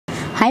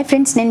Hi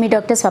friends, నేను మీ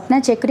doctor Swapna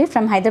చెక్కురి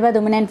from Hyderabad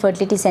women and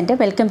fertility centre.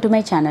 Welcome to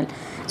my channel.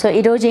 So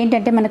ఈరోజు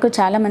ఏంటంటే మనకు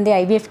చాలామంది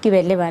ఐవీఎఫ్కి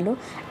వెళ్ళే వాళ్ళు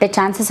అంటే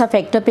chances of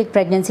ectopic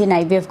pregnancy in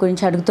IVF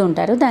గురించి అడుగుతూ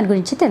ఉంటారు. దాని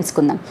గురించి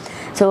తెలుసుకుందాం.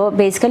 సో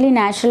బేసికలీ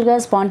న్యాచురల్గా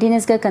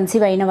స్పాంటేనియస్గా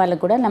కన్సీవ్ అయిన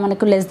వాళ్ళకు కూడా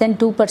మనకు less than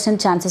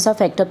 2% chances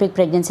of ectopic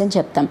pregnancy అని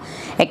చెప్తాం.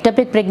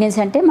 ఎక్టోపిక్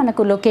ప్రెగ్నెన్సీ అంటే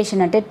మనకు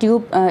లొకేషన్ అంటే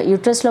ట్యూబ్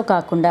యూట్రస్లో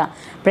కాకుండా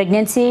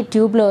ప్రెగ్నెన్సీ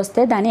ట్యూబ్లో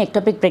వస్తే దాన్ని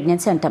ఎక్టోపిక్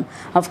ప్రెగ్నెన్సీ అంటాం.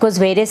 ఆఫ్కోర్స్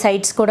వేరే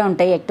సైట్స్ కూడా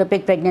ఉంటాయి.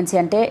 ఎక్టోపిక్ ప్రెగ్నెన్సీ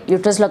అంటే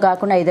యూట్రస్లో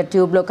కాకుండా ఇదర్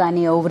ట్యూబ్లో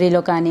కానీ ఓవరీలో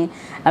కానీ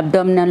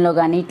అబ్డోమినల్లో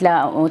కానీ ఇట్లా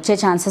వచ్చే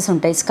ఛాన్సెస్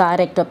ఉంటాయి.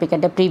 స్కార్ ఎక్టోపిక్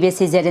అంటే ప్రీవియస్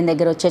సిజేరియన్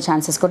దగ్గర వచ్చే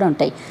ఛాన్సెస్ కూడా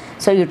ఉంటాయి.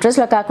 సో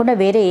యూట్రస్లో కాకుండా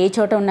వేరే ఏ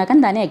చోట ఉన్నా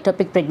కానీ దాన్ని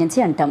ఎక్టోపిక్ ప్రెగ్నెన్సీ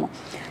అంటాము.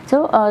 సో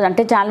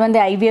అంటే చాలామంది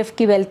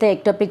ఐవీఎఫ్కి వెళ్తే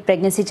ఎక్టోపిక్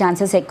ప్రెగ్నెన్సీ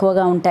ఛాన్సెస్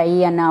ఎక్కువగా ఉంటాయి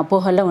అన్న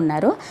అపోహలో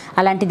ఉన్నారు.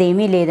 అలాంటిది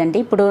ఏమీ లేదండి.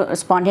 ఇప్పుడు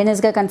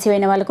స్పాంటేనియస్గా కన్సీవ్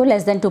అయిన వాళ్ళకు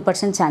less than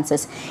 2%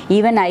 chances.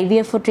 Even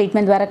IVF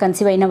treatment ద్వారా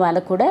కన్సీవ్ అయిన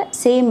వాళ్ళకు కూడా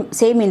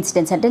సేమ్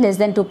ఇన్సిడెన్స్ అంటే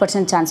less than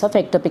 2% chance of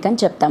ectopic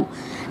అని చెప్తాం.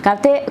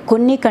 కాకపోతే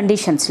కొన్ని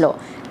కండిషన్స్లో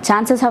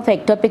ఛాన్సెస్ ఆఫ్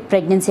ఎక్టోపిక్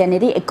ప్రెగ్నెన్సీ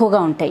అనేది ఎక్కువగా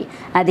ఉంటాయి.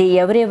 అది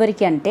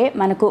ఎవరెవరికి అంటే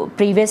మనకు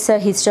previous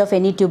history of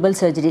any tubal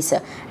surgeries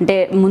అంటే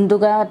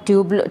ముందుగా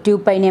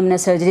ట్యూబ్ పైన ఏమైనా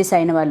సర్జరీస్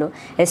అయిన వాళ్ళు,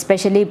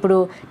 ఎస్పెషల్లీ ఇప్పుడు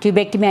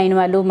ట్యూబెక్టమీ అయిన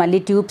వాళ్ళు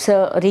మళ్ళీ ట్యూబ్స్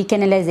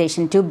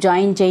రీకెనలైజేషన్ ట్యూబ్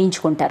జాయిన్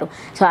చేయించుకుంటారు.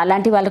 సో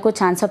అలాంటి వాళ్ళకు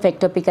ఛాన్స్ ఆఫ్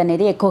ఎక్టోపిక్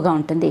అనేది ఎక్కువగా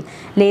ఉంటుంది.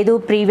 లేదు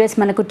ప్రీవియస్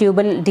మనకు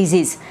ట్యూబల్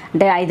డిజీజ్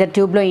అంటే ఐదర్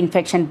ట్యూబ్లో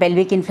ఇన్ఫెక్షన్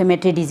పెల్విక్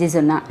ఇన్ఫ్లమేటరీ డిజీజ్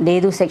ఉన్నా,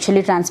 లేదు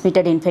సెక్షువల్లీ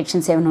ట్రాన్స్మిటెడ్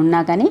ఇన్ఫెక్షన్స్ ఏమైనా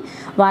ఉన్నా కానీ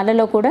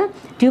వాళ్ళలో కూడా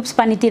ట్యూబ్స్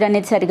పనితీరు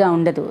అనేది సరిగా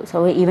ఉండదు. సో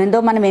ఈవెన్ దో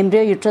మనం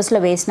ఎంబ్రియో యూట్రస్లో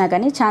వేసినా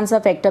కానీ chance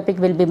of ectopic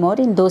will be more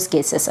in those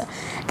cases.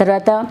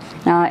 తర్వాత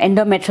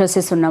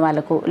ఎండోమెట్రోసిస్ ఉన్న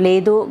వాళ్ళకు,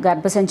 లేదు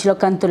గర్భసంచిలో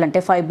కంతులు అంటే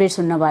ఫైబ్రిడ్స్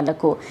ఉన్న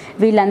వాళ్ళకు,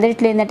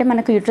 వీళ్ళందరిట్లో ఏంటంటే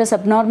మనకు యూట్రస్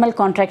అబ్నార్మల్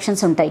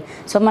కాంట్రాక్షన్స్ ఉంటాయి.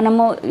 సో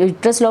మనము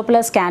యూట్రస్ లోపల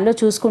స్కాన్లో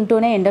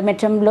చూసుకుంటూనే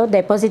ఎండోమెట్రియంలో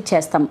డిపాజిట్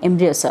చేస్తాం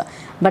embryos.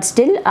 But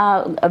still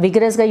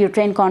విగరస్గా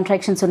uterine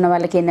contractions ఉన్న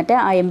వాళ్ళకి ఏంటంటే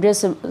ఆ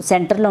ఎంబ్రియోస్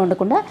సెంటర్లో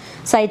ఉండకుండా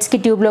సైడ్స్కి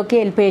ట్యూబ్లోకి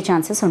వెళ్ళిపోయే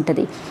ఛాన్సెస్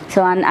ఉంటుంది.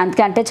 సో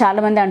అందుకంటే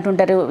చాలామంది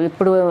అంటుంటారు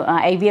ఇప్పుడు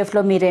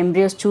ఐవీఎఫ్లో మీరు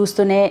ఎంబ్రియోస్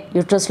చూస్తూనే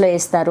యూట్రస్లో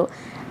వేస్తారు,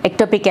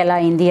 ఎక్టోపిక్ ఎలా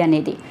అయింది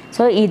అనేది.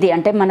 సో ఇది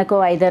అంటే మనకు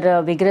ఐదర్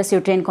విగరస్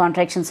యూట్రైన్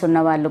కాంట్రాక్షన్స్ ఉన్న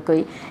వాళ్ళకి,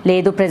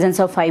 లేదు ప్రెజెన్స్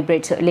ఆఫ్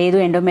ఫైబ్రిడ్స్, లేదు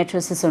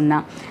ఎండోమెట్రోసిస్ ఉన్నా,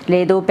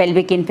 లేదు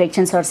pelvic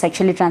infections or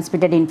sexually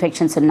transmitted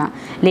infections ఉన్నా,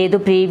 లేదు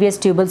ప్రీవియస్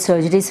ట్యూబల్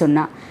సర్జరీస్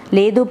ఉన్నా,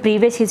 లేదు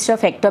ప్రీవియస్ హిస్టరీ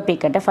ఆఫ్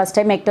ఎక్టోపిక్ అంటే ఫస్ట్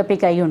టైం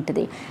ఎక్టోపిక్ అయి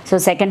ఉంటుంది. సో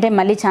సెకండ్ టైం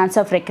మళ్ళీ ఛాన్స్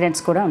ఆఫ్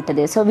రికరెన్స్ కూడా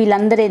ఉంటుంది. సో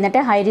వీళ్ళందరూ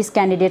ఏంటంటే high risk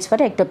candidates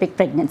for ectopic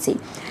pregnancy.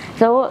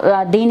 So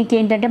దీనికి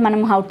ఏంటంటే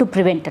మనం హౌ టు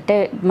ప్రివెంట్ అంటే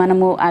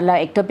మనము అలా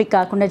ఎక్టోపిక్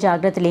కాకుండా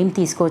జాగ్రత్తలు ఏం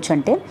తీసుకోవచ్చు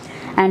అంటే,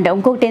 అండ్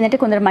ఇంకొకటి ఏంటంటే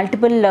కొందరు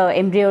మల్టిపుల్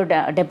ఎంబ్రియో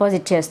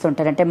డిపాజిట్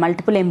చేస్తుంటారు అంటే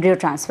మల్టిపుల్ ఎంబ్రియో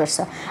ట్రాన్స్ఫర్స్.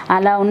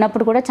 అలా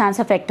ఉన్నప్పుడు కూడా chance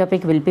of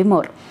ectopic will be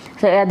more.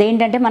 So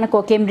అదేంటంటే మనకు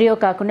ఒక ఎంబ్రియో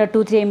కాకుండా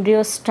 2-3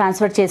 ఎంబ్రియోస్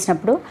ట్రాన్స్ఫర్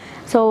చేసినప్పుడు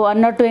so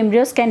 1 or 2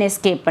 embryos can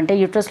escape అంటే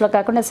యూట్రస్లో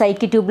కాకుండా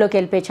సైడ్కి ట్యూబ్లోకి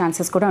వెళ్ళిపోయే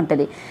ఛాన్సెస్ కూడా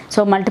ఉంటుంది. సో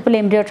మల్టిపుల్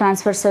ఎంబ్రియో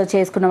ట్రాన్స్ఫర్స్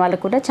చేసుకున్న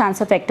వాళ్ళకు కూడా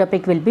chance of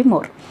ectopic will be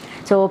more.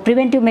 So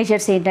preventive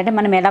measures ఏంటంటే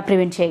మనం ఎలా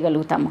ప్రివెంట్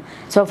చేయగలుగుతాము.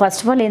 సో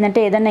ఫస్ట్ ఆఫ్ ఆల్ ఏంటంటే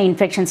ఏదైనా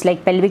ఇన్ఫెక్షన్స్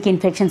లైక్ పెల్విక్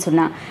ఇన్ఫెక్షన్స్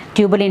ఉన్నా,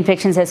 ట్యూబల్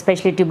ఇన్ఫెక్షన్స్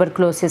ఎస్పెషలీ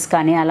ట్యూబర్క్లోసిస్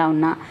కానీ అలా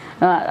ఉన్నా,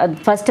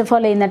 ఫస్ట్ ఆఫ్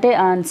ఆల్ ఏంటంటే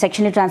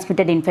సెక్షువల్లీ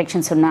ట్రాన్స్మిటెడ్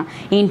ఇన్ఫెక్షన్స్ ఉన్నా,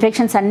 ఈ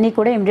ఇన్ఫెక్షన్స్ అన్నీ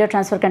కూడా ఎంబ్రియో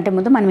ట్రాన్స్ఫర్ కంటే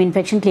ముందు మనం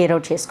ఇన్ఫెక్షన్ క్లియర్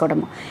అవుట్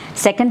చేసుకోవడము.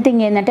 సెకండ్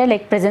థింగ్ ఏంటంటే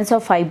like presence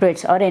of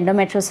fibroids are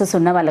endometriosis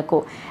ఉన్న వాళ్ళకు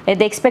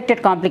ఇది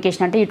ఎక్స్పెక్టెడ్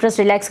కాంప్లికేషన్ అంటే యూట్రస్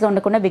రిలాక్స్గా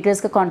ఉండకుండా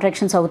విగ్రస్గా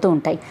కాంట్రాక్షన్స్ అవుతూ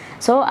ఉంటాయి.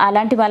 సో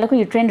అలాంటి వాళ్ళకు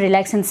యూట్రైన్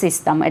రిలాక్సెన్స్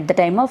ఇస్తాం at the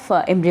time of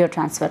embryo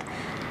transfer.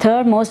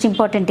 Third most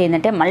important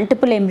ఏంటంటే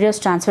మల్టిపుల్ ఎంబ్రియోస్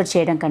ట్రాన్స్ఫర్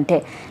చేయడం కంటే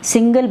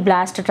సింగిల్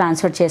బ్లాస్ట్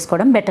ట్రాన్స్ఫర్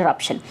చేసుకోవడం better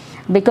option.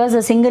 Because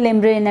single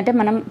embryo ఏంటంటే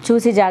మనం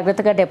చూసి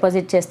జాగ్రత్తగా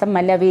డిపాజిట్ చేస్తాం,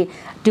 మళ్ళీ అవి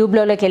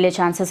ట్యూబ్లోకి వెళ్ళే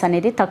ఛాన్సెస్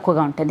అనేది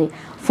తక్కువగా ఉంటుంది.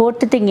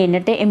 ఫోర్త్ థింగ్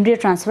ఏంటంటే embryo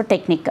transfer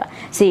technique.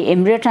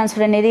 Embryo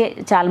transfer అనేది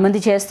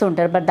చాలామంది చేస్తూ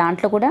ఉంటారు, బట్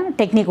దాంట్లో కూడా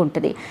టెక్నిక్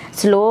ఉంటుంది.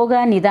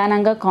 స్లోగా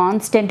నిదానంగా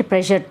కాన్స్టెంట్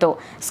ప్రెషర్తో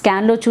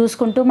స్కాన్లో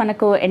చూసుకుంటూ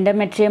మనకు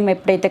ఎండోమెట్రియం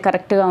ఎప్పుడైతే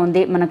కరెక్ట్గా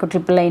ఉంది, మనకు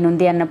ట్రిపుల్ లైన్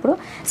ఉంది అన్నప్పుడు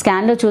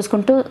స్కాన్లో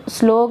చూసుకుంటూ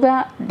స్లోగా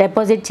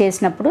డిపాజిట్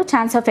చేసినప్పుడు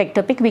chance of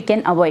ectopic we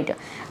can avoid.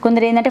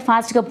 కొందరు ఏంటంటే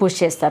ఫాస్ట్గా పుష్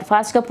చేస్తారు.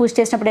 ఫాస్ట్గా పుష్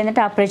చేసినప్పుడు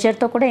ఏంటంటే ఆ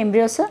ప్రెషర్తో కూడా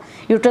ఎంబ్రియోస్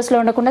యూట్రస్లో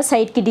ఉండకుండా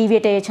సైడ్కి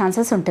డీవియేట్ అయ్యే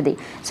ఛాన్సెస్ ఉంటుంది.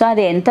 సో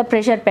అది ఎంత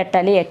ప్రెషర్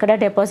పెట్టాలి, ఎక్కడ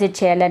డిపాజిట్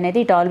చేయాలి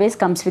అనేది it always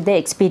comes with the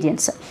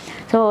experience.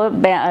 So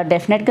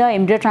డెఫినెట్గా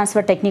embryo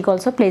transfer technique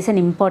also place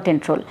an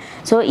important role.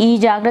 So ఈ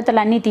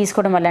జాగ్రత్తలన్నీ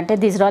తీసుకోవడం వల్ల అంటే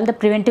these are all the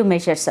preventive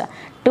measures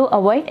to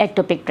avoid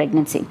ectopic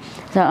pregnancy.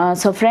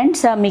 So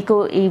friends మీకు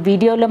ఈ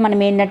వీడియోలో మనం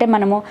ఏంటంటే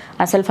మనము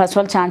అసలు first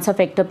of all chance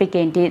of ectopic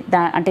ఏంటి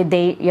అంటే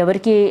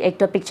ఎవరికి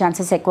ఎక్టోపిక్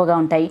ఛాన్సెస్ ఎక్కువగా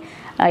ఉంటాయి,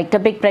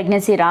 ఎక్టోపిక్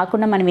ప్రెగ్నెన్సీ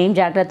రాకుండా మనం ఏం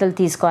జాగ్రత్తలు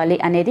తీసుకోవాలి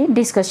అనేది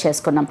డిస్కస్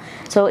చేసుకున్నాం.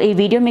 సో ఈ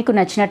వీడియో మీకు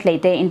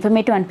నచ్చినట్లయితే,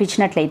 informative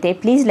అనిపించినట్లయితే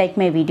please like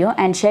my video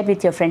and share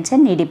with your friends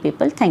and needy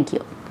people. Thank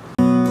you.